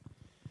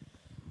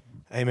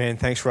Amen.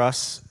 Thanks,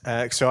 Russ.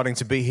 Exciting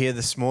to be here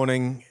this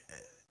morning.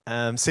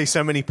 See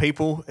so many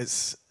people.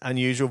 It's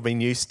unusual.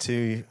 Been used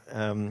to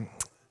a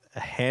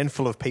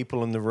handful of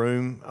people in the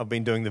room. I've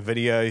been doing the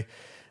video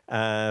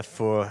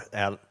for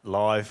our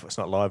live. It's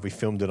not live. We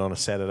filmed it on a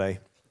Saturday,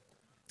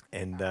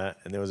 and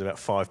there was about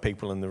 5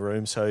 people in the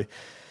room. So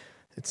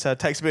it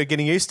takes a bit of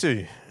getting used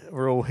to.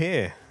 We're all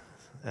here.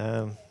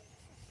 I'm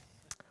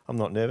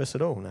not nervous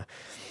at all. No.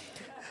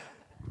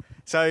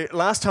 So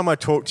last time I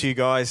talked to you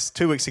guys,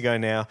 2 weeks ago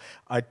now,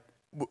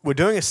 we're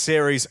doing a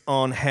series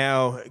on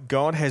how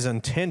God has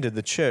intended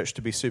the church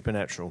to be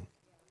supernatural.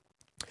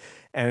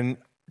 And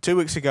 2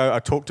 weeks ago I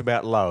talked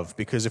about love,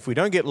 because if we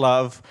don't get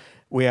love,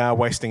 we are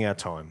wasting our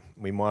time.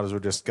 We might as well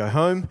just go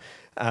home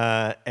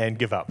and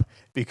give up,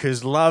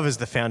 because love is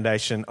the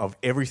foundation of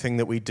everything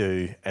that we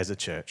do as a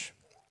church.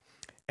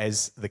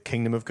 As the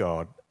kingdom of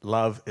God,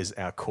 love is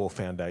our core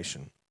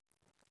foundation.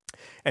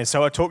 And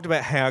so I talked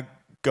about how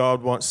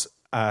God wants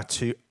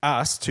to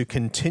us to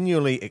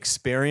continually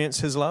experience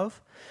his love,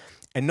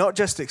 and not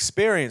just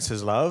experience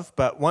his love,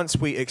 but once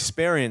we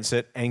experience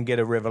it and get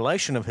a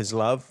revelation of his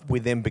love, we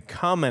then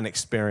become an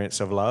experience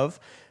of love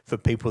for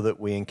people that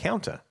we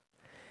encounter.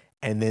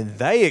 And then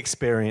they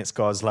experience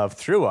God's love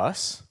through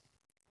us,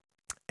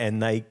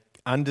 and they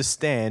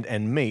understand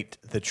and meet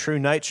the true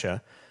nature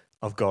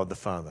of God the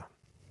Father.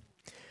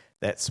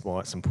 That's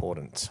why it's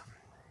important.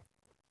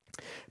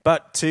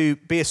 But to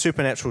be a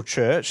supernatural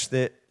church,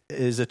 there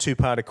is a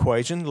 2-part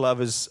equation.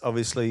 Love is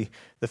obviously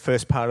the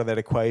first part of that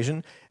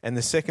equation, and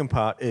the second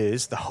part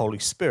is the Holy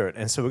Spirit.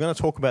 And so we're going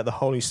to talk about the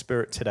Holy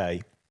Spirit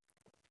today.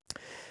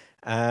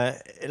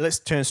 Let's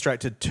turn straight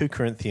to 2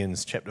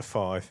 Corinthians chapter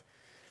 5.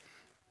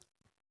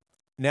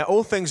 Now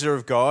all things are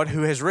of God,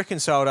 who has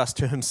reconciled us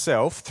to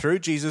himself through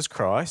Jesus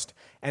Christ,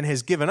 and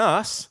has given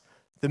us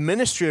the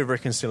ministry of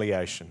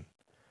reconciliation.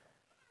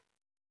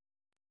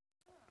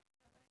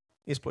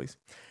 Yes, please.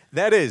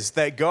 That is,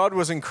 that God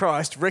was in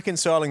Christ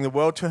reconciling the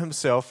world to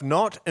himself,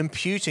 not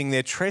imputing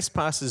their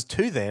trespasses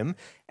to them,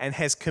 and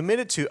has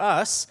committed to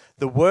us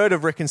the word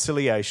of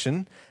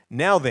reconciliation.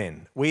 Now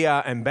then, we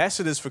are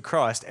ambassadors for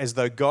Christ, as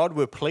though God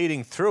were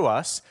pleading through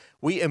us.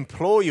 We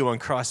implore you on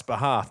Christ's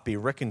behalf, be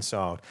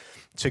reconciled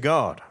to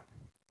God.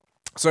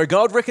 So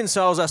God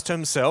reconciles us to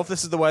himself.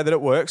 This is the way that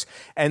it works.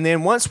 And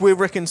then once we're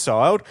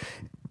reconciled,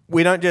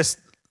 we don't just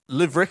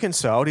live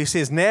reconciled. He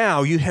says,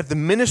 now you have the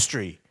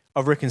ministry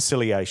of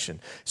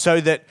reconciliation,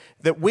 so that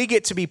we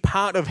get to be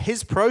part of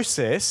his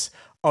process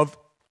of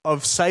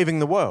saving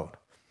the world.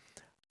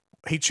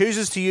 He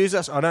chooses to use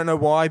us. I don't know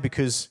why,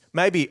 because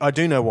maybe I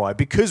do know why.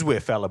 Because we're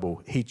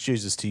fallible, he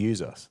chooses to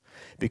use us.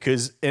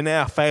 Because in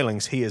our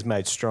failings, he is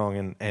made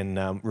strong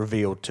and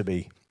revealed to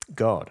be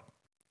God.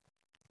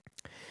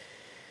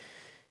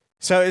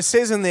 So it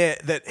says in there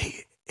that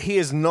he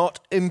is not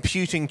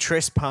imputing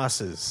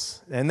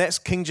trespasses. And that's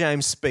King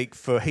James speak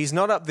for he's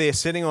not up there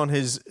sitting on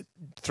his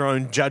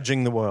throne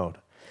judging the world.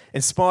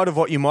 In spite of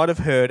what you might have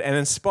heard, and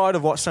in spite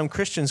of what some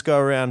Christians go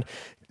around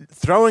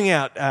throwing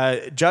out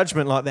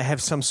judgment like they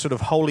have some sort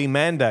of holy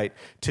mandate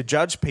to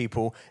judge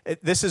people,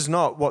 this is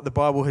not what the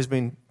Bible has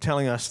been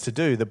telling us to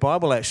do. The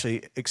Bible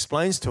actually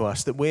explains to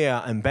us that we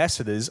are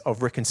ambassadors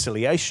of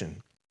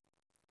reconciliation.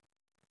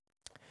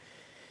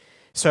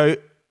 So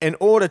in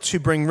order to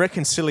bring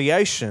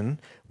reconciliation,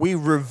 we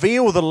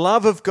reveal the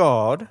love of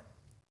God.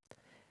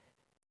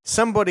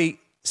 Somebody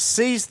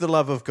sees the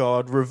love of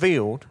God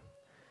revealed,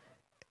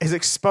 is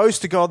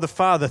exposed to God the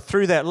Father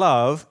through that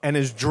love, and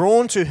is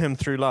drawn to him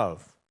through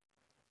love,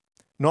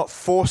 not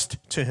forced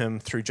to him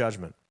through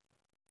judgment.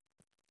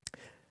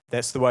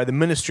 That's the way the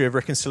ministry of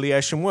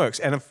reconciliation works.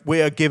 And if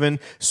we are given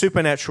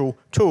supernatural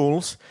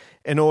tools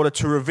in order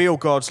to reveal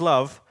God's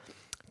love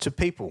to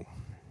people.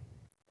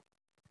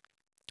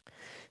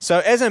 So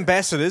as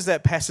ambassadors,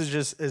 that passage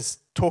is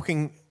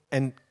talking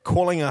and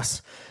calling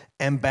us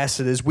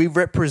ambassadors. We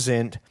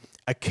represent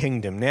a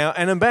kingdom. Now,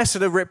 an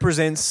ambassador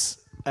represents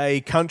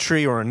a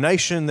country or a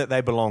nation that they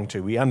belong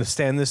to. We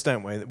understand this,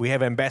 don't we? We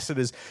have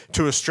ambassadors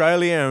to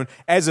Australia, and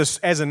as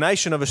a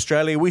nation of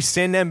Australia, we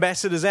send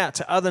ambassadors out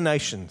to other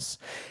nations.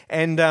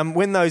 And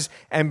when those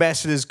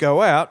ambassadors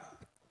go out,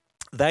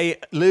 they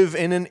live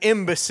in an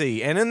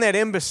embassy, and in that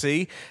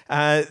embassy,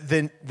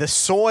 the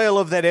soil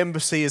of that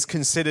embassy is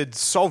considered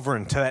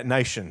sovereign to that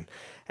nation.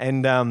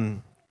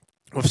 And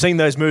we've seen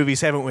those movies,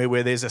 haven't we,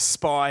 where there's a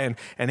spy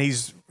and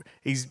he's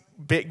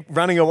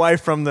running away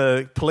from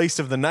the police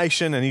of the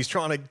nation, and he's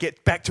trying to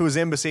get back to his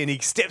embassy, and he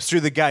steps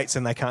through the gates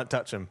and they can't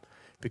touch him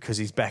because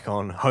he's back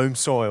on home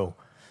soil.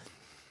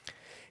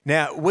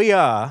 Now, we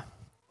are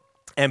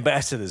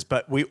ambassadors,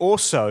 but we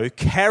also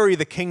carry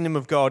the kingdom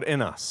of God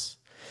in us.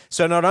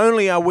 So not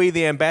only are we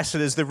the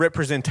ambassadors, the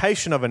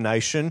representation of a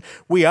nation,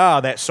 we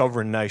are that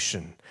sovereign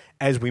nation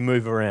as we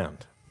move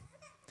around.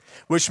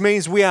 Which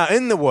means we are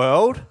in the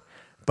world,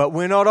 but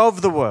we're not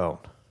of the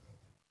world.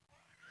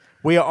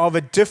 We are of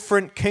a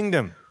different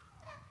kingdom.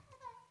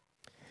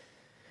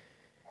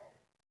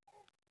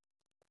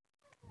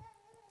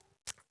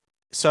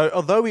 So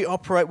although we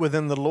operate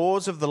within the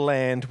laws of the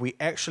land, we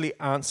actually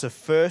answer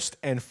first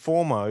and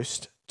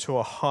foremost to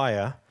a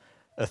higher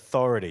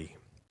authority.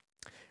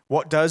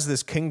 What does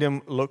this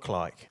kingdom look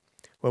like?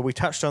 Well, we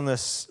touched on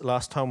this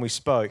last time we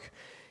spoke,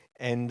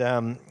 and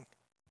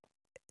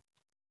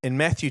in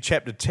Matthew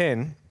chapter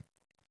 10,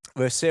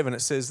 verse 7,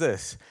 it says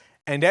this,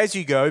 "And as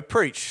you go,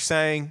 preach,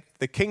 saying,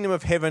 the kingdom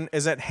of heaven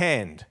is at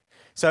hand."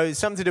 So it's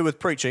something to do with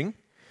preaching.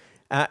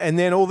 And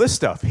then all this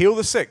stuff: heal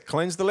the sick,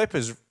 cleanse the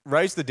lepers,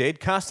 raise the dead,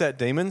 cast out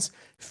demons.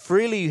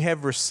 Freely you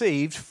have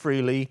received,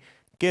 freely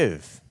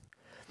give.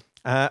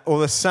 Or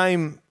the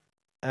same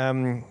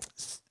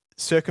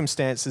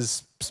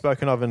circumstances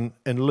spoken of in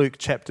Luke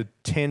chapter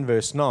 10,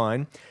 verse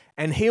 9.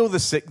 "And heal the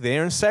sick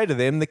there, and say to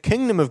them, the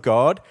kingdom of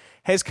God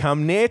has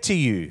come near to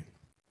you."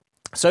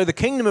 So the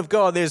kingdom of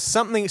God, there's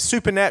something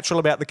supernatural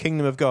about the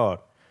kingdom of God.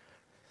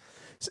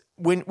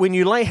 When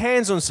you lay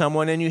hands on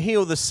someone and you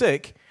heal the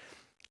sick,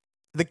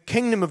 the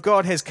kingdom of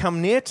God has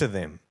come near to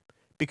them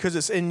because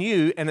it's in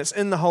you and it's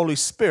in the Holy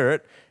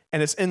Spirit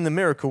and it's in the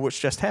miracle which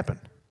just happened.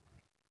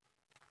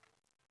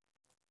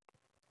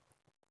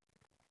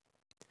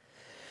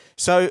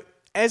 So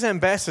as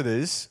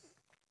ambassadors,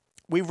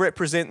 we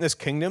represent this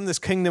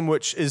kingdom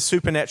which is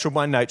supernatural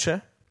by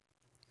nature,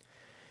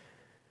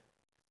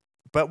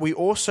 but we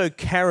also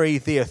carry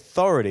the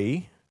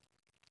authority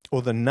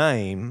or the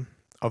name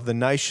of the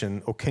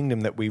nation or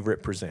kingdom that we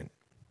represent.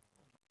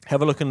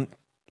 Have a look in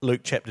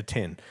Luke chapter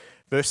 10,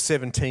 verse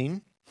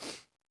 17.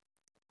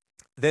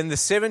 "Then the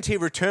 70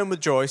 returned with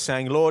joy,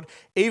 saying, Lord,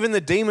 even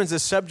the demons are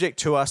subject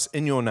to us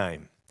in your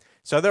name."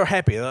 So they're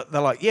happy. They're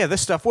like, yeah,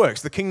 this stuff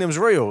works. The kingdom's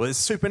real. It's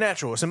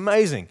supernatural. It's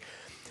amazing.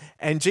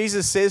 And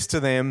Jesus says to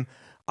them,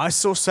 "I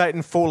saw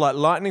Satan fall like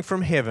lightning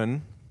from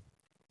heaven."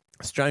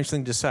 A strange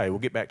thing to say. We'll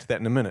get back to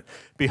that in a minute.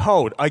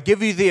 "Behold, I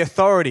give you the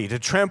authority to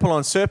trample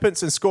on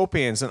serpents and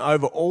scorpions and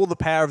over all the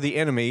power of the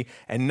enemy,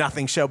 and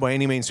nothing shall by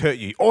any means hurt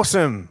you."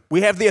 Awesome.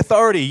 We have the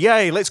authority.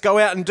 Yay, let's go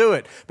out and do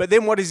it. But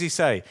then what does he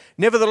say?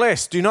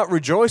 "Nevertheless, do not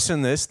rejoice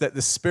in this, that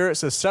the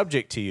spirits are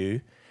subject to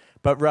you,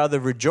 but rather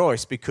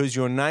rejoice because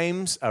your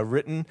names are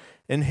written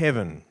in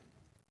heaven."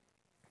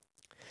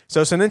 So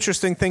it's an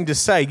interesting thing to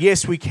say.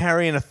 Yes, we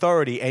carry an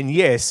authority, and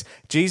yes,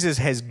 Jesus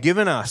has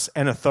given us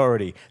an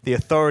authority, the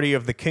authority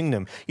of the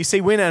kingdom. You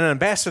see, when an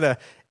ambassador,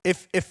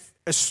 if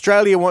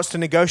Australia wants to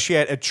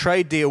negotiate a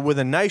trade deal with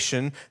a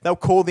nation, they'll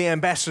call the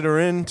ambassador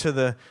into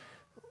the,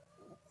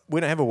 we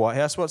don't have a White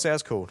House, what's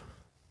ours called?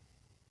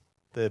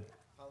 The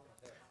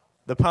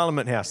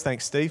Parliament House,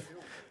 thanks Steve,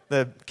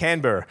 the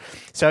Canberra.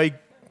 So you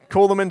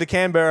call them into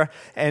Canberra,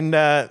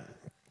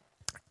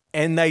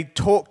 and they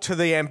talk to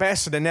the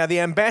ambassador. Now, the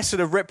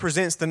ambassador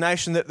represents the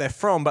nation that they're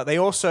from, but they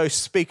also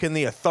speak in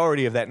the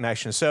authority of that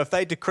nation. So if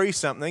they decree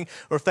something,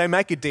 or if they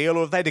make a deal,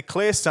 or if they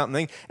declare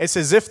something, it's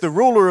as if the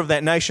ruler of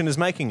that nation is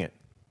making it.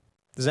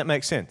 Does that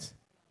make sense?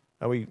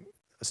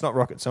 It's not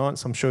rocket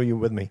science, I'm sure you're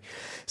with me.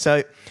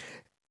 So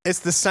it's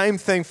the same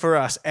thing for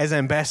us as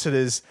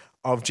ambassadors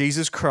of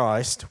Jesus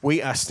Christ. We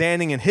are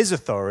standing in his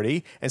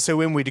authority, and so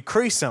when we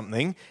decree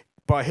something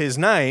by his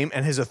name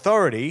and his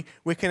authority,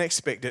 we can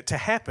expect it to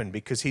happen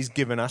because he's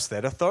given us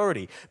that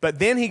authority. But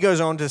then he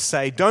goes on to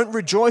say, don't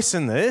rejoice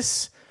in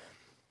this.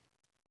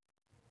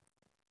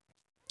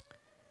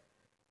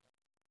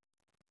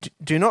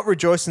 Do not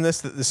rejoice in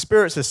this, that the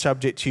spirits are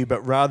subject to you,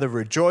 but rather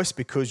rejoice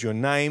because your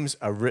names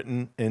are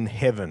written in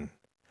heaven.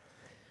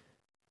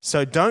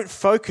 So don't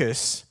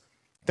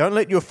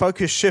let your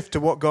focus shift to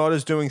what God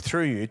is doing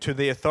through you, to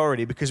the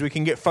authority, because we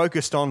can get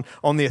focused on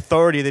the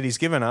authority that he's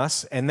given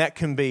us, and that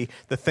can be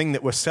the thing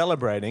that we're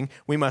celebrating.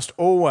 We must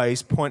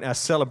always point our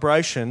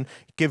celebration,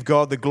 give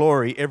God the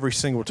glory every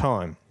single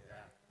time.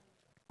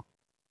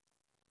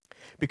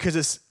 Because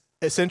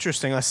it's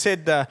interesting. I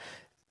said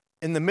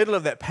in the middle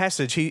of that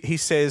passage, he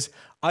says,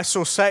 "I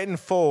saw Satan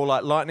fall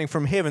like lightning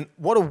from heaven."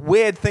 What a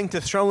weird thing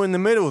to throw in the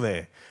middle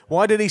there.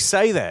 Why did he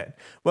say that?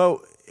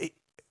 Well,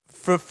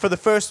 For the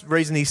first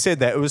reason he said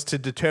that, it was to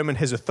determine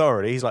his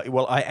authority. He's like,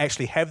 well, I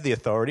actually have the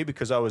authority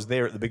because I was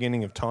there at the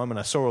beginning of time and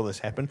I saw all this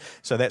happen,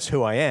 so that's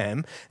who I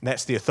am, and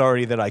that's the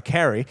authority that I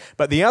carry.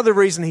 But the other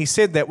reason he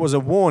said that was a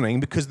warning,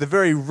 because the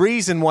very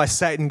reason why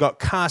Satan got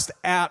cast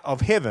out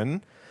of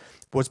heaven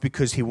was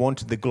because he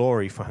wanted the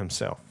glory for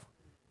himself.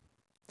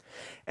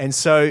 And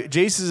so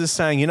Jesus is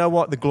saying, you know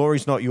what? The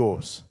glory's not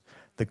yours.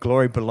 The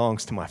glory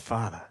belongs to my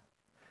Father,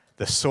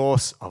 the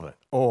source of it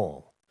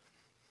all.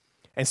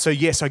 And so,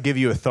 yes, I give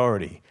you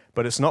authority,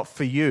 but it's not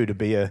for you to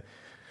be a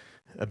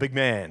big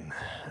man,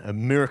 a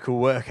miracle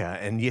worker.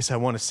 And yes, I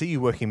want to see you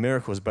working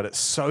miracles, but it's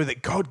so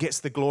that God gets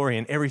the glory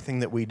in everything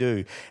that we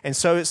do. And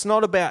so it's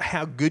not about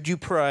how good you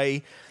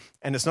pray,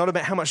 and it's not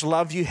about how much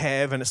love you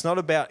have, and it's not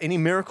about any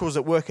miracles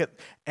that work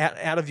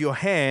out of your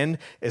hand.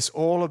 It's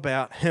all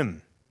about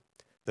him,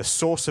 the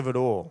source of it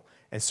all.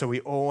 And so we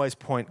always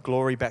point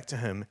glory back to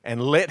him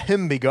and let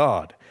him be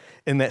God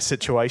in that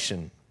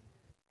situation.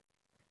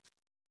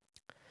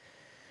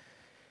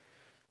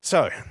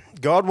 So,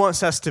 God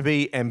wants us to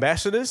be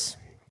ambassadors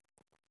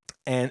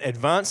and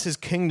advance his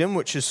kingdom,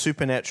 which is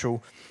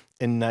supernatural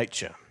in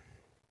nature.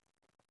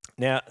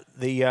 Now,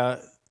 the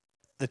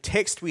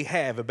text we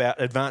have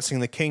about advancing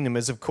the kingdom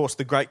is, of course,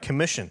 the Great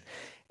Commission.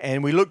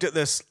 And we looked at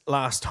this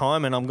last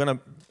time, and I'm going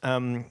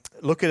to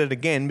look at it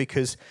again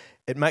because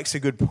it makes a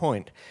good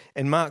point.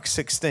 In Mark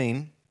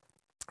 16,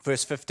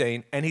 verse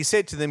 15, and he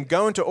said to them,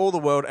 "Go into all the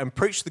world and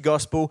preach the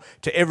gospel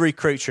to every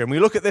creature." And we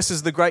look at this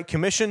as the Great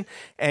Commission,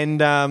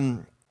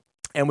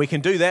 and we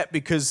can do that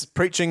because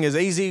preaching is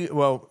easy.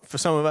 Well, for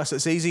some of us,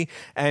 it's easy.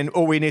 And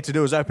all we need to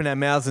do is open our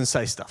mouths and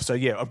say stuff. So,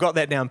 yeah, I've got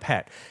that down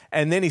pat.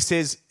 And then he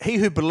says, "He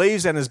who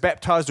believes and is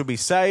baptized will be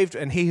saved,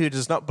 and he who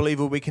does not believe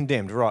will be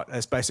condemned." Right,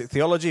 that's basic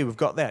theology. We've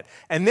got that.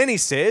 And then he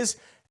says,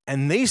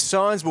 "And these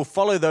signs will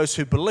follow those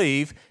who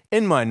believe.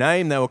 In my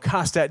name, they will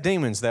cast out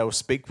demons. They will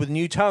speak with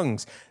new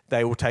tongues.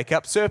 They will take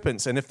up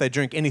serpents. And if they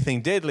drink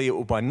anything deadly, it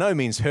will by no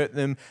means hurt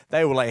them.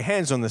 They will lay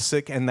hands on the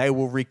sick, and they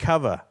will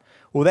recover."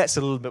 Well, that's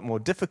a little bit more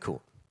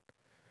difficult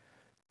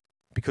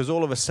because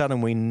all of a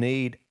sudden we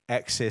need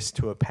access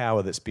to a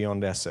power that's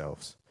beyond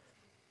ourselves.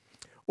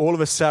 All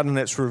of a sudden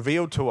it's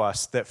revealed to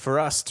us that for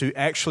us to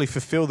actually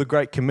fulfill the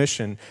Great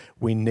Commission,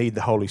 we need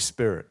the Holy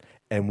Spirit,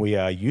 and we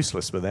are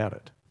useless without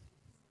it.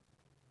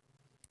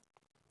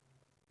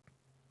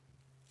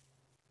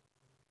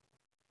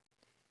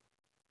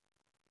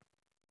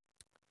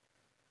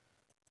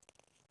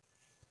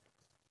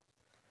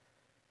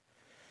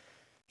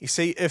 You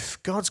see,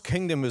 if God's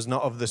kingdom is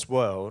not of this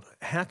world,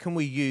 how can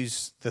we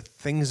use the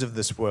things of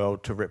this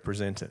world to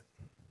represent it?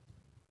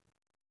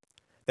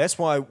 That's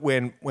why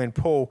when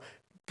Paul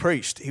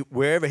preached,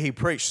 wherever he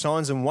preached,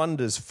 signs and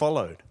wonders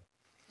followed.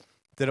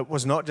 That it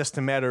was not just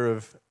a matter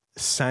of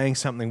saying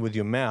something with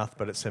your mouth,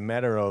 but it's a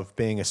matter of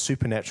being a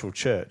supernatural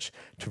church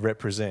to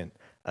represent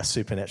a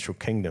supernatural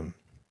kingdom.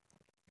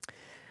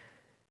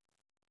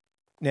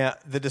 Now,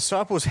 the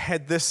disciples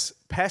had this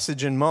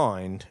passage in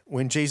mind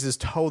when Jesus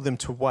told them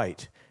to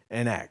wait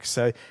in Acts.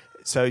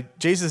 So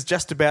Jesus is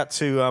just about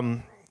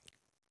to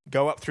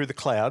go up through the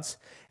clouds,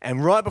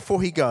 and right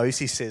before he goes,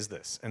 he says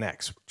this in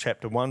Acts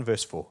chapter 1,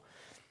 verse 4.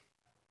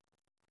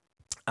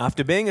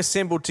 "After being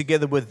assembled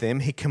together with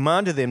them, he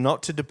commanded them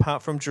not to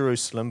depart from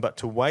Jerusalem, but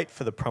to wait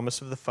for the promise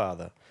of the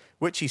Father,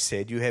 which he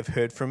said, 'You have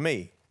heard from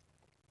me.'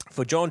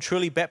 For John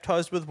truly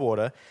baptized with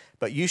water,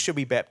 but you shall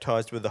be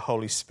baptized with the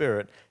Holy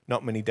Spirit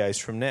not many days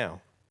from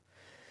now."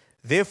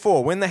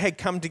 Therefore, when they had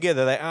come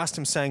together, they asked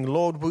him, saying,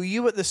 "Lord, will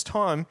you at this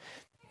time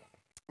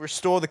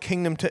restore the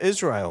kingdom to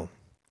Israel?"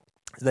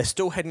 They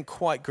still hadn't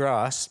quite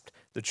grasped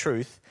the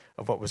truth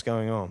of what was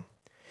going on.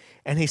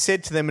 And he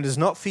said to them, "It is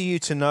not for you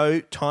to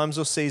know times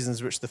or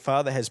seasons which the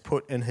Father has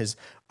put in his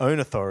own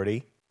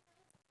authority,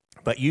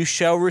 but you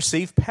shall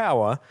receive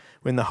power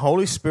when the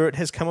Holy Spirit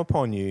has come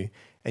upon you,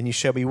 and you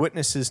shall be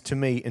witnesses to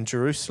me in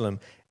Jerusalem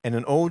and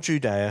in all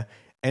Judea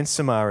and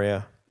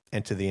Samaria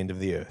and to the end of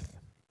the earth."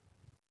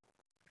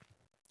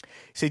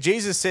 See,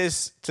 Jesus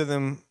says to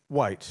them,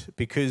 wait,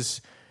 because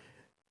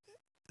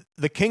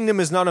the kingdom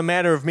is not a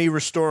matter of me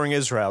restoring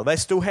Israel. They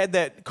still had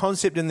that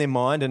concept in their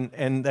mind,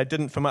 and they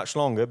didn't for much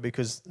longer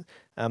because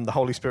the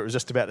Holy Spirit was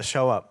just about to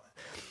show up.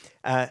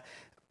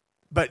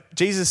 But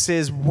Jesus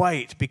says,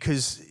 wait,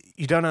 because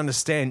you don't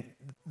understand.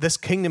 This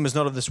kingdom is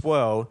not of this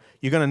world.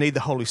 You're going to need the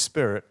Holy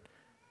Spirit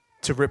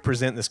to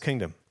represent this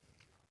kingdom.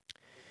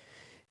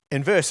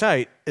 In verse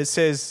 8, it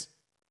says,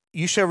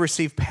 "You shall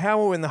receive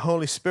power when the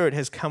Holy Spirit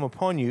has come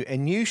upon you,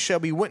 and you shall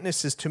be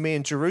witnesses to me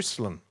in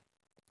Jerusalem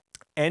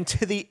and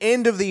to the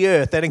end of the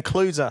earth." That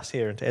includes us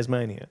here in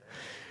Tasmania.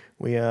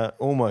 We are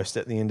almost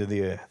at the end of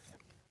the earth.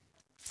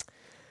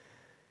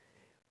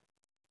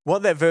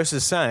 What that verse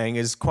is saying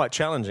is quite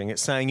challenging.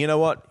 It's saying, you know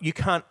what? You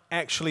can't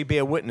actually be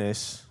a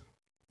witness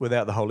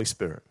without the Holy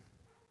Spirit.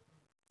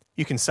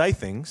 You can say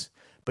things,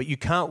 but you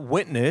can't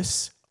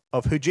witness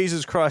of who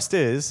Jesus Christ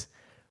is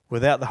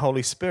without the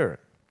Holy Spirit.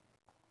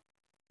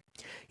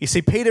 You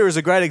see, Peter is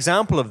a great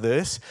example of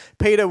this.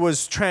 Peter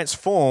was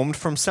transformed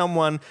from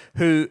someone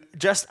who,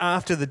 just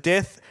after the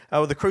death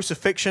or the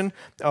crucifixion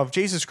of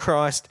Jesus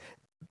Christ,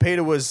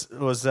 Peter was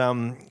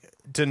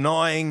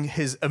denying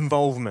his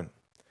involvement.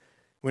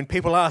 When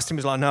people asked him,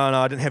 he's like, no,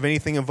 I didn't have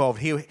anything involved.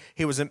 He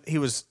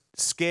was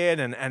scared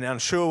and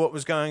unsure what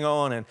was going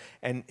on,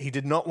 and he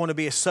did not want to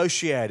be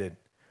associated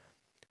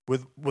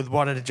with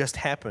what had just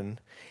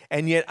happened.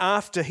 And yet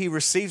after he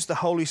receives the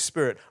Holy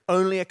Spirit,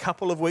 only a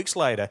couple of weeks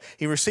later,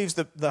 he receives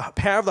the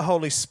power of the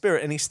Holy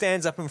Spirit, and he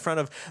stands up in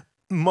front of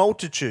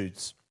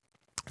multitudes,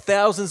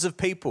 thousands of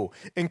people,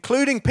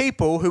 including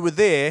people who were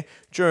there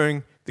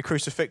during the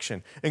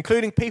crucifixion,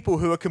 including people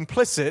who were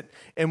complicit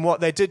in what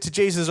they did to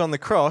Jesus on the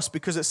cross,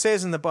 because it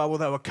says in the Bible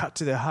they were cut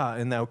to their heart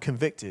and they were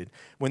convicted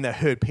when they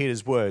heard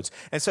Peter's words.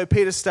 And so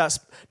Peter starts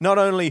not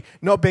only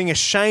not being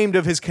ashamed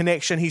of his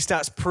connection, he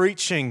starts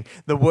preaching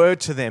the word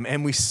to them,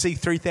 and we see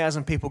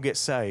 3,000 people get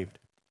saved.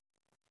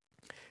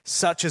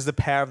 Such is the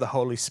power of the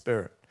Holy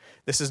Spirit.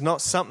 This is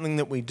not something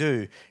that we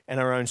do in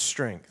our own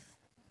strength.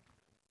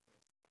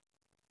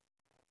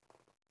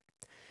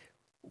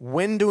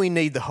 When do we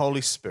need the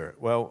Holy Spirit?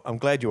 Well, I'm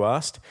glad you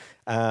asked,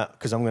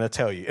 because I'm going to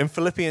tell you. In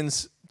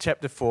Philippians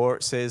chapter 4,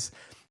 it says,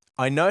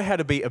 "I know how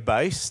to be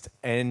abased,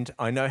 and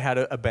I know how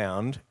to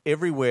abound.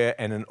 Everywhere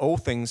and in all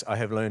things I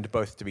have learned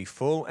both to be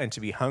full and to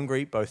be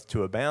hungry, both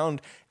to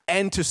abound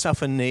and to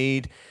suffer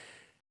need.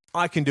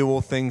 I can do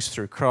all things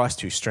through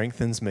Christ who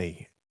strengthens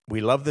me. We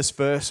love this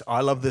verse.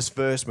 I love this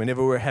verse.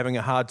 Whenever we're having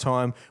a hard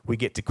time, we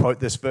get to quote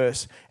this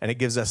verse, and it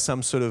gives us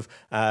some sort of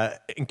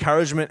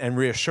encouragement and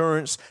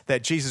reassurance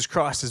that Jesus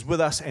Christ is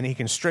with us and he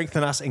can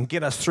strengthen us and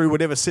get us through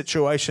whatever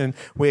situation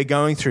we're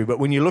going through. But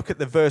when you look at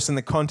the verse in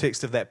the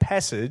context of that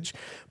passage,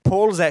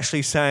 Paul is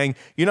actually saying,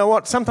 you know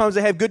what? Sometimes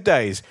I have good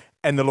days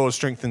and the Lord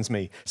strengthens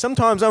me.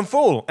 Sometimes I'm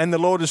full and the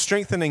Lord is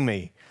strengthening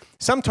me.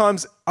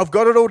 Sometimes I've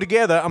got it all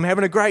together, I'm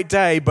having a great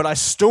day, but I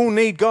still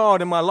need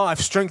God in my life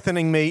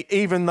strengthening me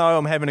even though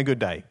I'm having a good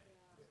day.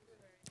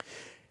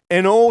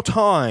 In all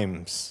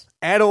times,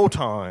 at all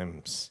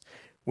times,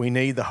 we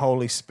need the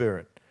Holy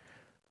Spirit.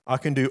 I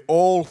can do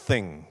all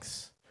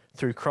things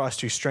through Christ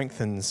who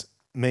strengthens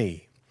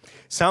me.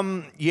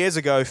 Some years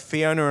ago,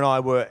 Fiona and I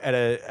were at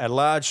a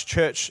large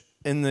church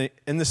in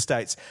the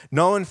States,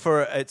 known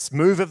for its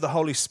move of the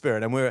Holy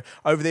Spirit. And we're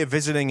over there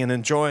visiting and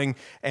enjoying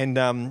and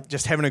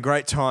just having a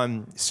great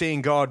time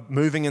seeing God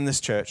moving in this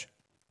church.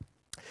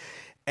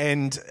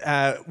 And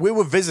we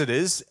were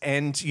visitors,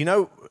 and you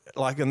know,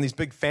 like in these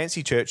big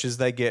fancy churches,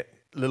 they get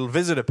little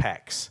visitor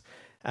packs.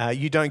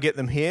 You don't get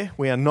them here.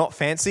 We are not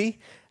fancy.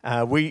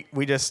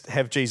 We just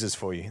have Jesus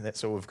for you.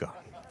 That's all we've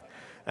got.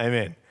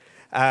 Amen.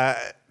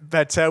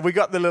 But we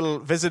got the little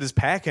visitors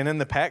pack, and in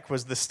the pack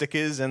was the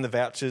stickers and the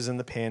vouchers and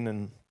the pen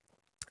and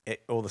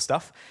all the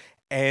stuff.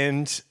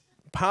 And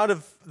part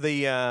of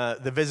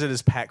the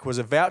visitors pack was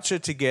a voucher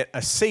to get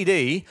a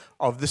CD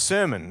of the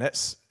sermon.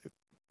 That's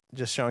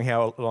just showing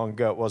how long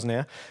ago it was now,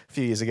 a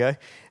few years ago.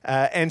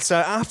 And so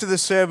after the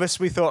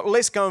service, we thought,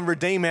 let's go and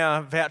redeem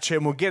our voucher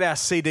and we'll get our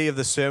CD of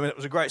the sermon. It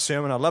was a great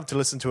sermon. I'd love to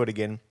listen to it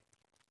again.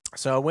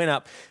 So I went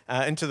up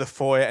into the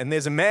foyer, and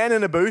there's a man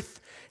in a booth,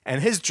 and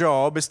his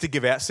job is to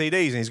give out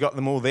CDs, and he's got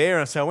them all there.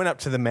 And so I went up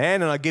to the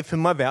man, and I give him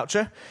my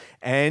voucher,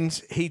 and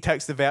he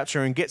takes the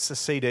voucher and gets the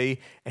CD,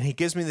 and he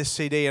gives me the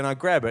CD, and I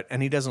grab it,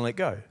 and he doesn't let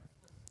go.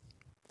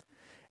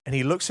 And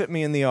he looks at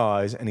me in the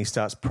eyes, and he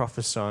starts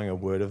prophesying a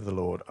word of the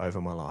Lord over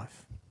my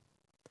life.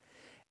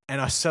 And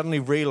I suddenly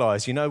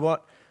realize, you know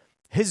what?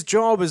 His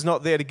job is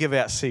not there to give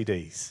out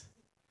CDs.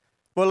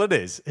 Well, it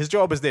is. His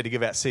job is there to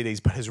give out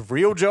CDs, but his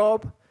real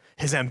job,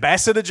 his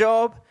ambassador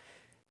job,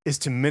 is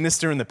to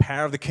minister in the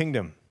power of the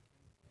kingdom.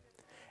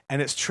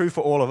 And it's true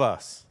for all of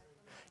us.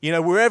 You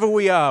know, wherever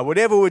we are,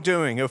 whatever we're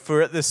doing, if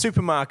we're at the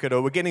supermarket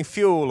or we're getting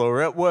fuel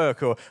or at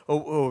work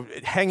or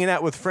hanging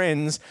out with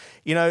friends,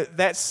 you know,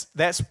 that's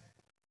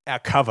our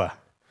cover.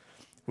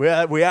 We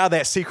are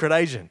that secret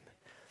agent.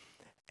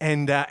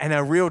 And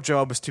our real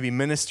job is to be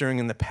ministering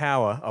in the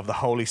power of the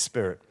Holy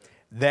Spirit.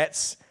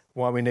 That's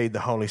why we need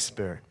the Holy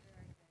Spirit.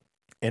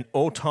 In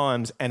all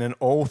times and in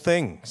all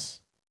things.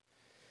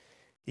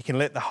 You can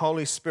let the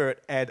Holy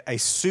Spirit add a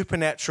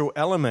supernatural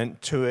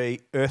element to an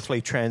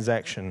earthly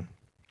transaction.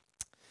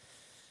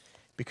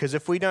 Because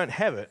if we don't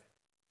have it,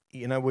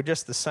 you know, we're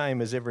just the same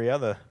as every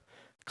other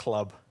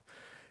club.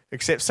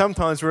 Except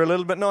sometimes we're a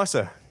little bit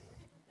nicer.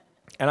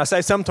 And I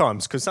say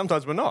sometimes, because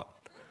sometimes we're not.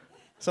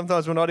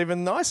 Sometimes we're not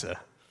even nicer.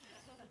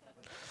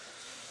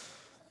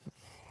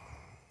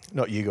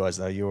 Not you guys,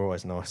 though. You're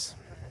always nice.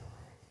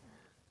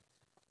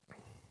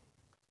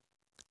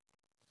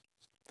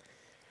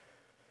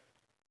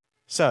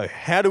 So,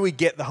 how do we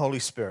get the Holy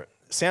Spirit?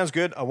 Sounds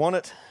good. I want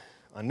it.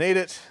 I need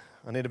it.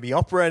 I need to be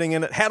operating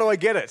in it. How do I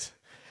get it?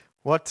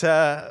 What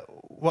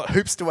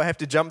hoops do I have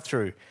to jump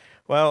through?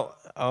 Well,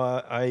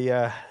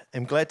 I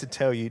am glad to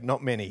tell you,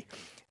 not many.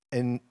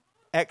 In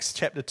Acts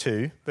chapter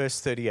 2,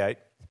 verse 38,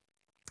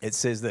 it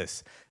says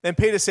this. Then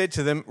Peter said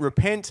to them,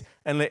 repent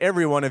and let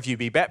every one of you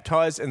be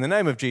baptized in the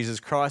name of Jesus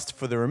Christ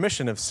for the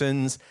remission of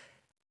sins,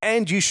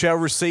 and you shall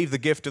receive the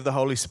gift of the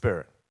Holy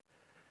Spirit.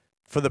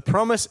 For the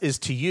promise is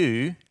to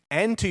you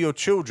and to your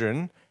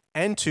children,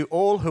 and to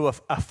all who are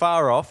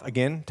afar off,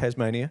 again,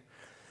 Tasmania,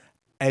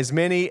 as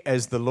many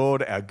as the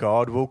Lord our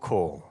God will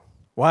call.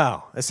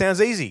 Wow, that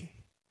sounds easy.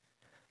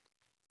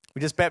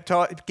 We just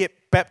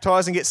get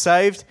baptized and get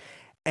saved,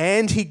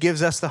 and he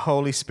gives us the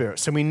Holy Spirit.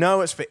 So we know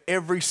it's for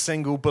every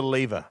single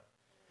believer.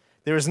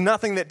 There is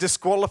nothing that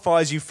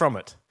disqualifies you from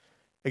it,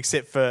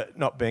 except for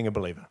not being a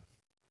believer.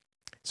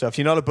 So if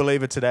you're not a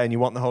believer today and you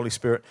want the Holy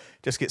Spirit,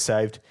 just get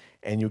saved,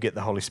 and you'll get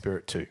the Holy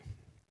Spirit too.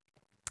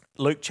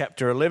 Luke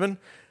chapter 11,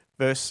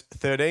 verse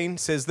 13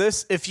 says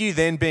this, if you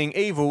then, being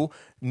evil,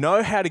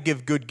 know how to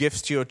give good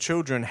gifts to your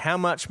children, how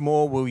much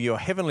more will your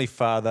heavenly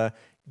Father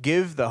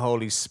give the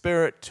Holy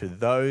Spirit to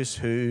those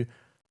who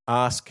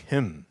ask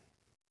him?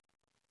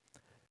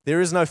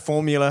 There is no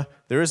formula.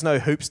 There is no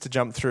hoops to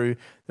jump through.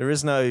 There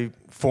is no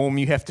form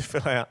you have to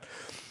fill out.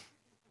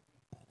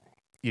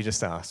 You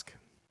just ask.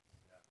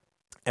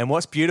 And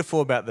what's beautiful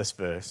about this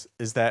verse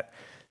is that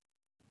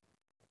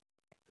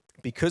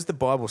because the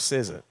Bible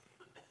says it,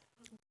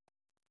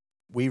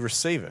 we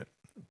receive it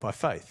by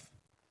faith.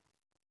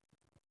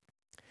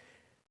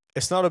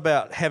 It's not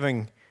about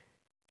having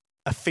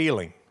a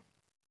feeling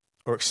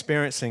or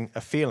experiencing a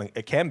feeling.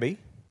 It can be,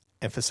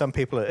 and for some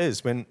people it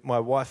is. When my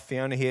wife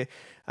Fiona here,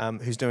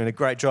 who's doing a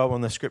great job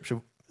on the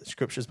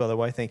scriptures, by the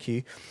way, thank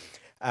you.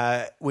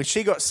 When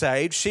she got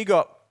saved, she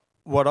got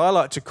what I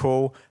like to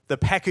call the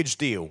package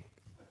deal.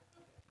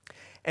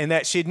 And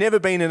that she'd never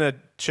been in a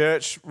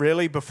church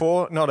really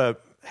before, not a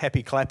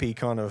happy clappy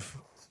kind of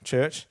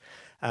church,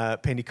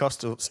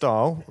 Pentecostal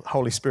style,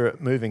 Holy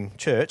Spirit moving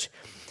church.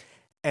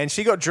 And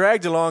she got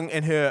dragged along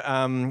in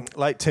her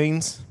late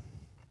teens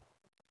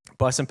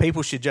by some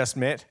people she'd just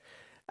met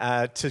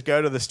to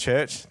go to this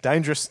church.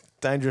 Dangerous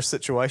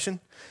situation.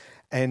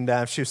 And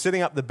she was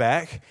sitting up the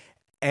back,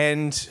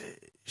 and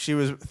she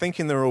was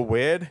thinking they're all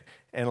weird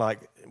and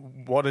like,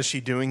 what is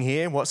she doing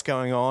here? What's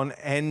going on?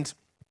 And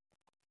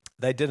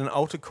they did an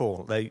altar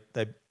call. They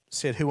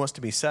said, who wants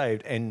to be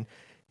saved? And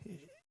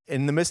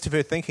in the midst of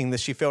her thinking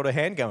this, she felt her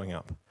hand going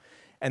up.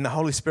 And the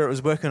Holy Spirit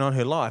was working on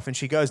her life. And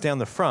she goes down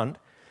the front,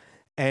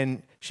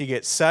 and she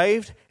gets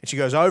saved, and she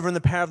goes over in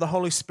the power of the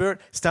Holy Spirit,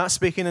 starts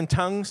speaking in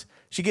tongues.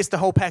 She gets the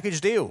whole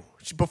package deal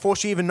before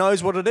she even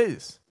knows what it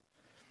is.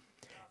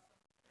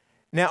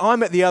 Now,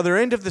 I'm at the other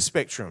end of the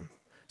spectrum,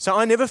 so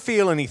I never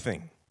feel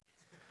anything.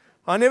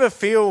 I never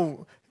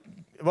feel,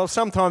 well,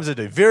 sometimes I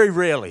do, very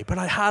rarely, but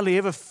I hardly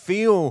ever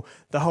feel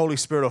the Holy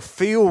Spirit or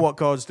feel what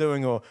God's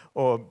doing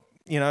or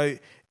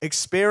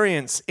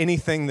experience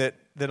anything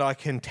that I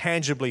can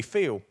tangibly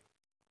feel.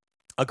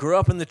 I grew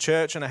up in the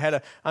church and I had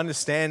an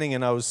understanding,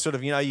 and I was sort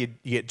of, you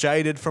get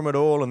jaded from it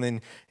all,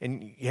 and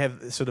you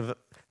have sort of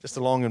just a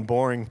long and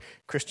boring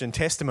Christian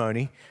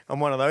testimony. I'm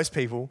one of those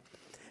people.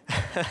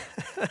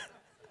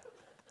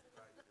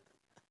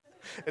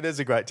 It is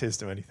a great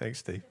testimony. Thanks,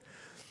 Steve.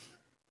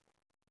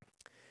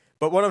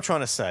 But what I'm trying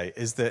to say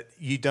is that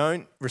you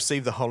don't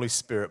receive the Holy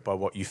Spirit by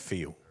what you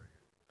feel.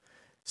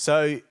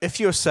 So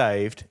if you're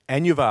saved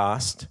and you've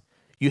asked,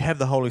 you have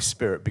the Holy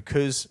Spirit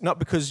not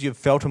because you've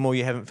felt him or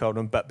you haven't felt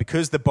him, but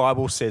because the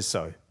Bible says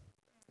so.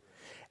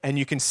 And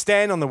you can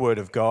stand on the Word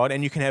of God,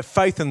 and you can have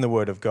faith in the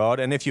Word of God,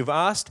 and if you've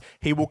asked,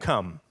 he will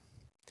come.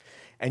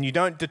 And you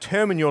don't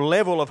determine your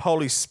level of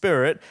Holy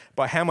Spirit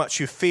by how much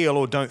you feel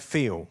or don't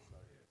feel.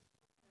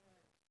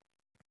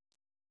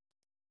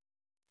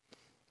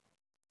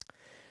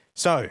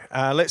 So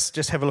let's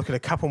just have a look at a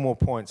couple more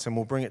points and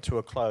we'll bring it to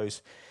a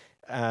close.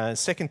 2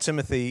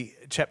 Timothy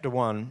chapter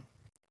 1.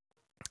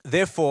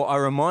 Therefore, I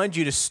remind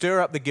you to stir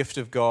up the gift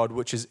of God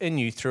which is in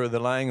you through the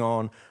laying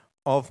on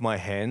of my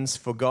hands.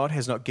 For God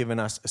has not given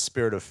us a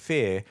spirit of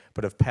fear,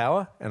 but of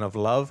power and of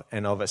love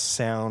and of a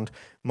sound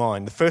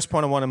mind. The first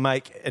point I want to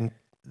make in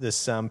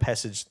this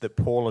passage that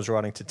Paul is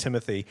writing to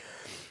Timothy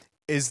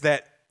is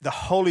that the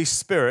Holy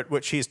Spirit,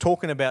 which he's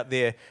talking about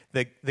there,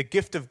 the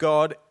gift of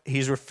God,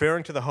 he's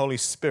referring to the Holy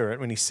Spirit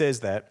when he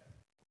says that,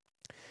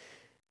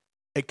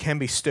 it can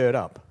be stirred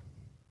up.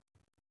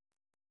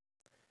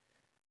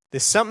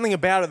 There's something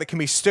about it that can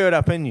be stirred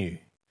up in you,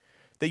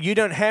 that you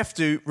don't have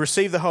to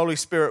receive the Holy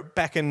Spirit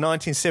back in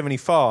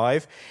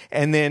 1975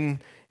 and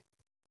then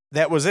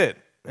that was it.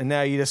 And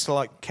now you just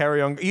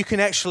carry on. You can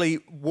actually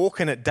walk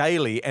in it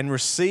daily and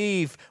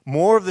receive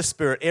more of the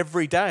Spirit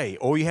every day.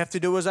 All you have to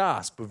do is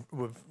ask.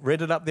 We've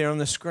read it up there on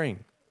the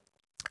screen.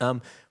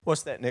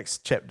 What's that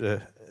next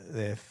chapter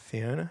there,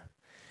 Fiona?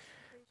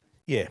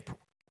 Yeah,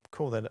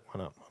 call that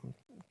one up. I'm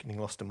getting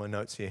lost in my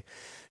notes here.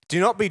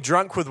 Do not be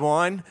drunk with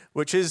wine,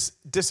 which is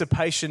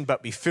dissipation,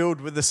 but be filled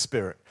with the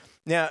Spirit.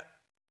 Now,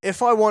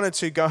 if I wanted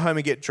to go home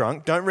and get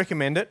drunk, don't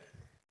recommend it.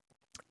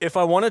 If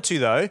I wanted to,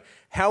 though,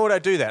 how would I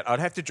do that? I'd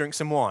have to drink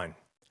some wine.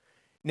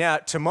 Now,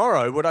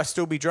 tomorrow, would I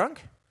still be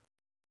drunk?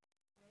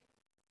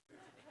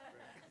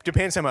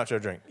 Depends how much I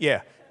drink,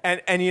 yeah.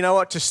 And you know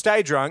what? To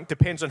stay drunk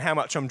depends on how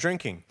much I'm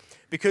drinking.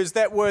 Because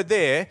that word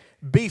there,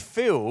 be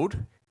filled,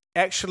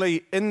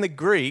 actually in the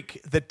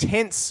Greek, the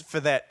tense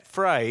for that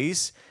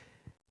phrase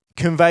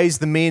conveys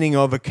the meaning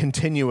of a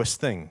continuous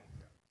thing.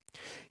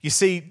 You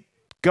see,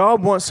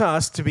 God wants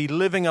us to be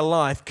living a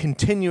life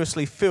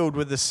continuously filled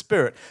with the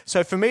Spirit.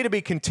 So for me to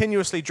be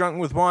continuously drunk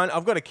with wine,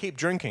 I've got to keep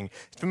drinking.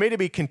 For me to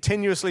be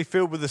continuously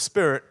filled with the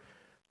Spirit,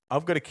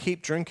 I've got to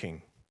keep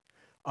drinking.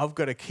 I've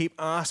got to keep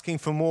asking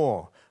for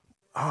more.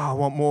 I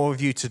want more of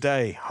you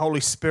today.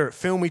 Holy Spirit,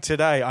 fill me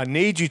today. I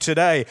need you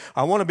today.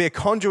 I want to be a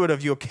conduit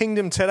of your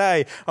kingdom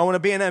today. I want to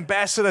be an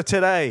ambassador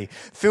today.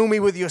 Fill me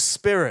with your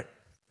Spirit.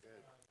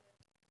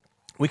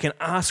 We can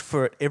ask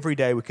for it every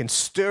day. We can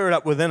stir it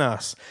up within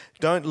us.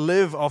 Don't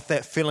live off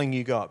that feeling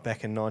you got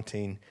back in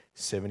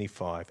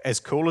 1975. As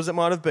cool as it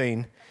might have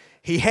been,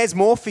 he has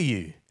more for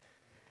you.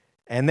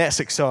 And that's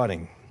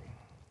exciting.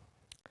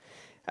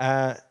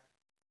 And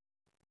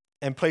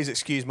please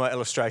excuse my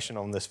illustration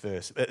on this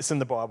verse. It's in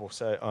the Bible,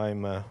 so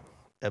I'm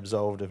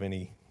absolved of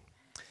any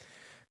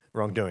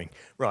wrongdoing.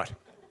 Right.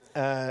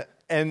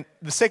 And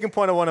the second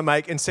point I want to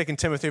make in 2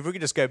 Timothy, if we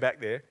could just go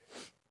back there.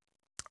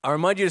 I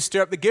remind you to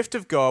stir up the gift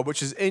of God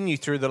which is in you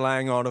through the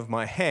laying on of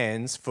my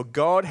hands, for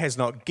God has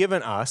not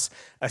given us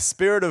a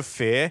spirit of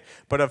fear,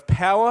 but of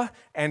power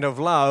and of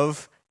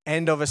love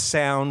and of a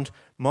sound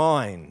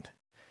mind.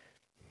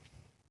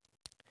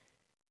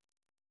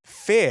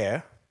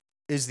 Fear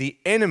is the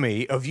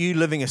enemy of you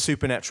living a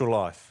supernatural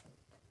life,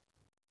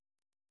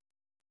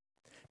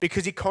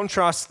 because he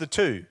contrasts the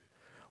two.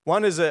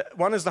 One is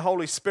the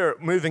Holy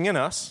Spirit moving in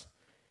us,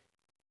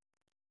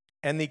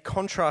 And the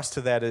contrast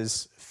to that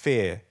is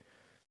fear.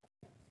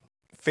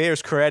 Fear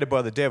is created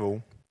by the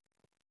devil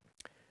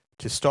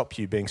to stop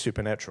you being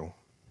supernatural.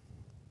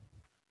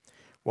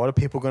 What are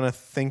people going to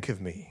think of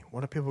me?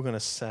 What are people going to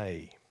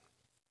say?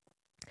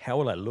 How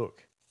will I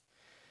look?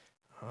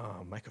 Oh,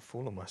 I'll make a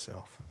fool of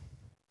myself.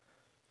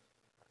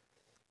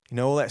 You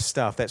know, all that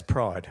stuff, that's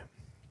pride.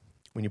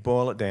 When you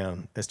boil it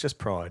down, it's just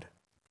pride.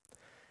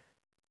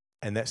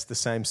 And that's the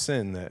same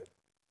sin that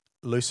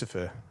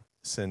Lucifer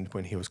sinned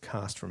when he was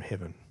cast from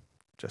heaven,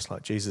 just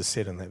like Jesus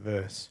said in that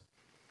verse.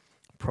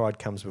 Pride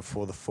comes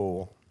before the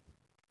fall.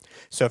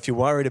 So if you're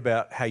worried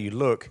about how you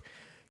look,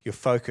 your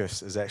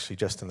focus is actually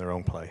just in the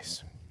wrong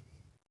place.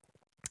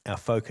 Our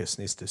focus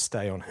needs to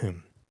stay on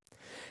Him.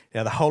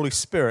 Now, the Holy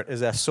Spirit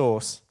is our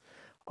source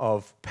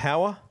of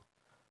power,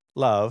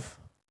 love,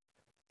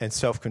 and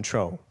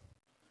self-control.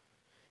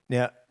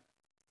 Now,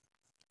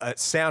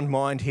 sound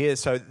mind here,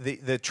 so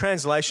the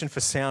translation for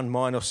sound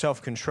mind or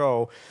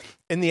self-control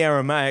in the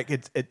Aramaic,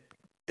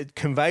 it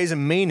conveys a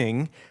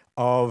meaning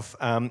of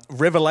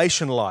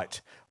revelation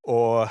light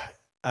or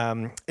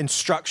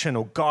instruction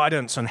or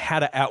guidance on how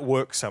to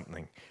outwork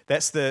something.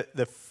 That's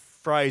the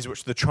phrase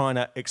which they're trying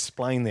to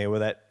explain there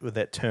with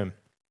that term.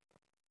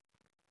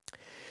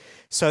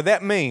 So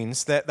that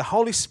means that the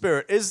Holy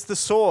Spirit is the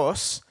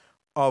source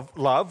of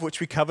love, which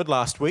we covered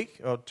last week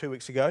or 2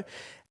 weeks ago,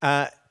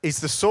 is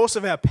the source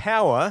of our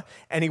power,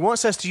 and He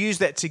wants us to use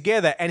that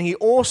together, and He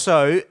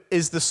also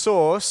is the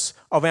source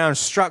of our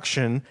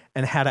instruction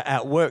and how to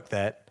outwork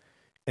that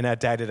in our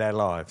day-to-day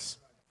lives.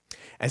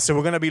 And so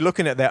we're going to be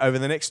looking at that over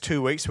the next 2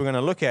 weeks. We're going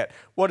to look at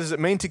what does it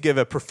mean to give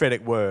a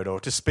prophetic word or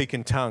to speak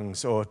in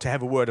tongues or to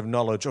have a word of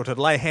knowledge or to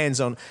lay hands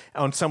on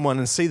someone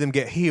and see them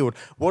get healed.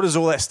 What is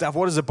all that stuff?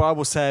 What does the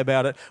Bible say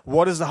about it?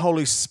 What is the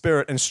Holy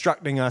Spirit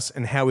instructing us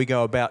and how we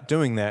go about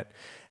doing that?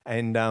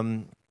 And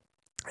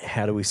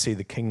how do we see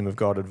the kingdom of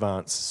God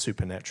advance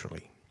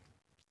supernaturally?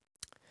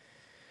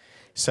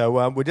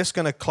 So we're just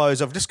going to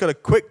close. I've just got a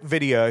quick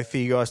video for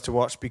you guys to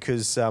watch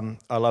because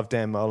I love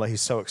Dan Moeller.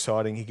 He's so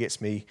exciting. He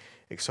gets me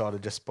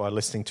excited just by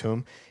listening to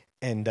him.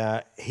 And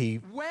he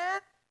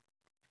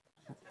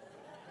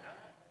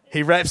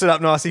wraps it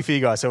up nicely for you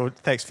guys. So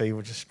thanks, Fee.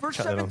 We'll just Verse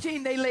shut that on.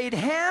 17, they laid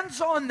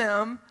hands on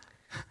them.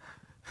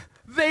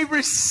 They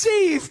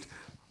received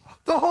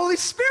the Holy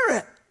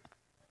Spirit.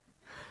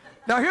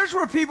 Now here's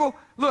where people,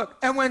 look,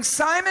 and when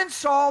Simon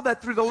saw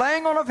that through the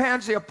laying on of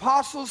hands, the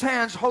apostles'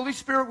 hands, Holy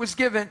Spirit was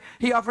given,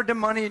 he offered them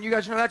money, and you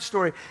guys know that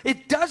story.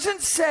 It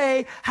doesn't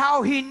say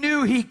how he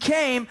knew he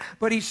came,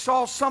 but he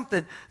saw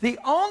something. The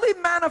only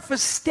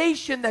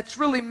manifestation that's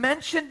really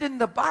mentioned in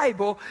the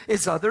Bible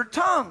is other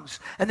tongues.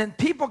 And then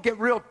people get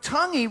real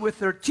tonguey with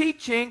their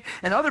teaching,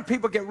 and other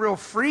people get real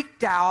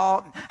freaked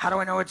out. How do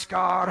I know it's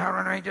God? How do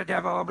I know it's the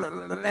devil? Blah,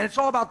 blah, blah. And it's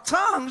all about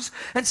tongues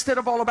instead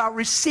of all about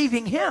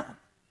receiving him.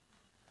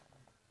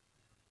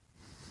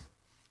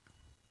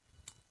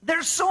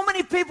 There's so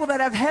many people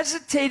that have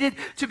hesitated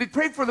to be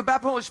prayed for the baptism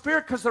of the Holy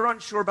Spirit because they're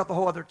unsure about the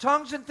whole other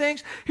tongues and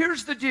things.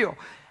 Here's the deal.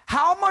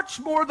 How much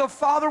more the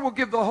Father will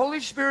give the Holy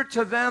Spirit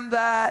to them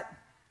that...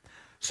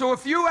 So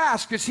if you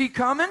ask, is he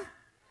coming?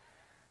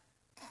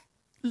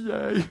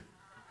 Yay.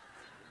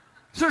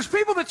 So there's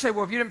people that say,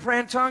 well, if you didn't pray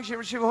in tongues, you didn't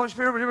receive the Holy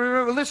Spirit.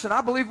 Well, listen,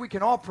 I believe we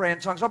can all pray in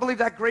tongues. I believe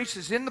that grace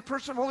is in the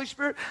person of the Holy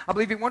Spirit. I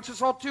believe he wants us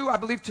all to. I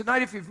believe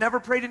tonight, if you've never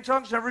prayed in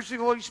tongues, never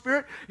received the Holy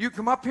Spirit, you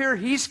come up here,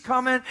 he's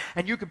coming,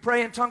 and you can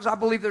pray in tongues. I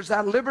believe there's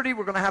that liberty.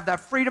 We're going to have that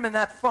freedom and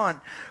that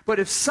fun. But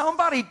if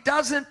somebody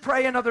doesn't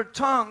pray in other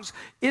tongues,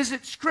 is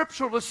it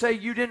scriptural to say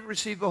you didn't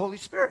receive the Holy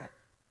Spirit?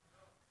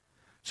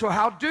 So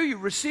how do you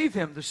receive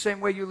him? The same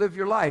way you live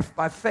your life,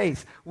 by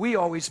faith. We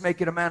always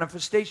make it a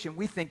manifestation.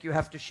 We think you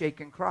have to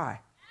shake and cry.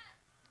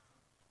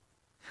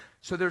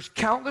 So there's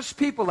countless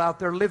people out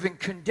there living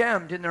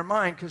condemned in their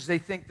mind because they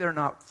think they're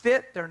not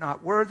fit, they're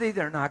not worthy,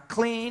 they're not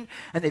clean,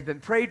 and they've been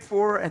prayed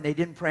for and they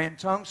didn't pray in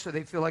tongues, so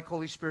they feel like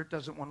Holy Spirit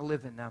doesn't want to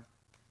live in them.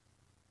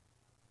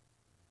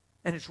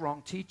 And it's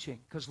wrong teaching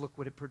because look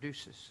what it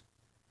produces.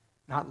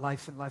 Not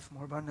life and life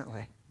more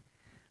abundantly.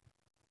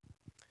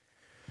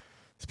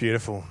 It's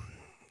beautiful.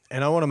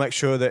 And I want to make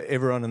sure that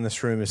everyone in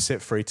this room is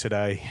set free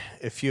today.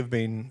 If you've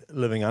been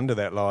living under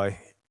that lie,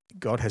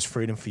 God has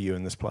freedom for you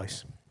in this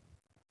place.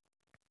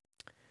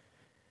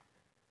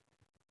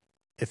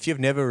 If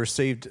you've never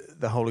received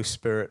the Holy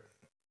Spirit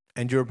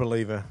and you're a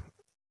believer,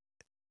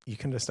 you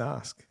can just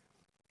ask.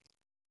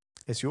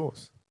 It's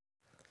yours.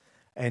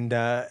 And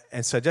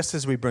so just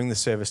as we bring the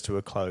service to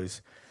a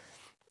close,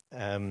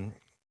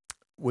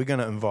 we're going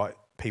to invite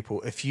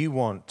people, if you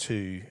want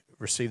to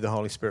receive the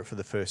Holy Spirit for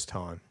the first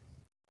time,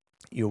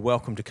 you're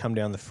welcome to come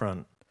down the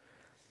front.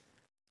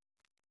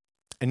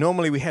 And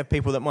normally we have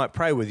people that might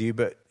pray with you,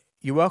 but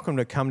you're welcome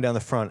to come down the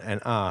front and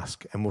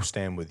ask, and we'll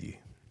stand with you.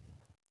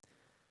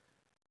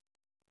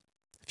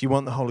 If you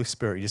want the Holy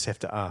Spirit, you just have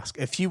to ask.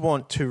 If you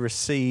want to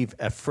receive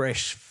a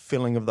fresh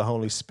filling of the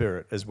Holy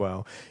Spirit as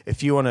well,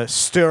 if you want to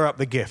stir up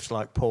the gift,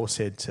 like Paul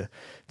said to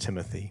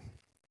Timothy,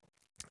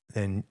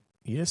 then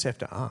you just have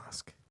to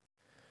ask.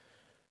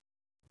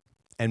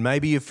 And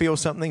maybe you feel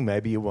something,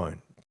 maybe you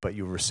won't, but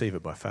you'll receive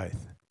it by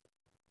faith.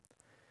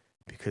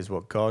 because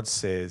what God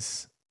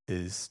says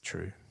is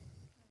true.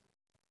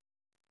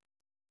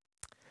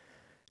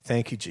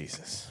 Thank you,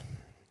 Jesus.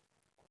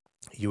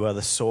 You are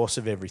the source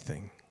of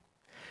everything.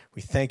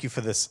 We thank you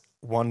for this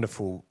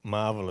wonderful,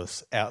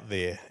 marvelous, out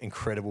there,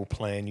 incredible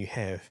plan you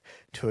have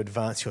to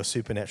advance your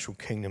supernatural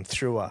kingdom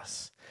through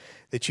us.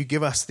 That you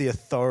give us the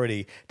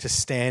authority to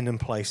stand in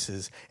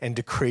places and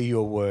decree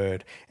your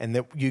word, and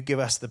that you give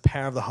us the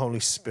power of the Holy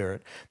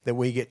Spirit, that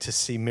we get to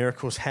see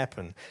miracles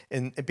happen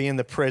and be in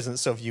the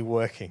presence of you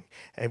working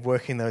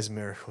those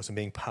miracles and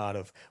being part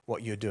of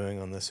what you're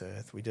doing on this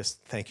earth. We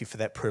just thank you for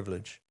that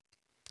privilege.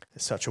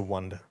 It's such a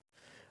wonder.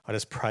 I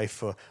just pray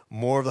for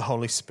more of the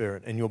Holy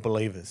Spirit in your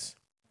believers,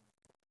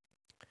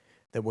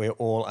 that we're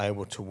all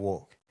able to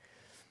walk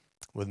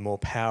with more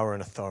power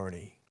and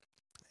authority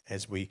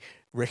as we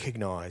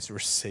recognize,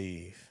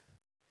 receive,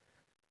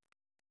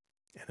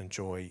 and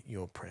enjoy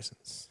your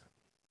presence,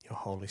 your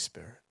Holy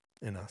Spirit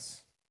in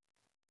us.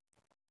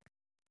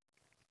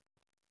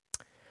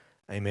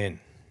 Amen.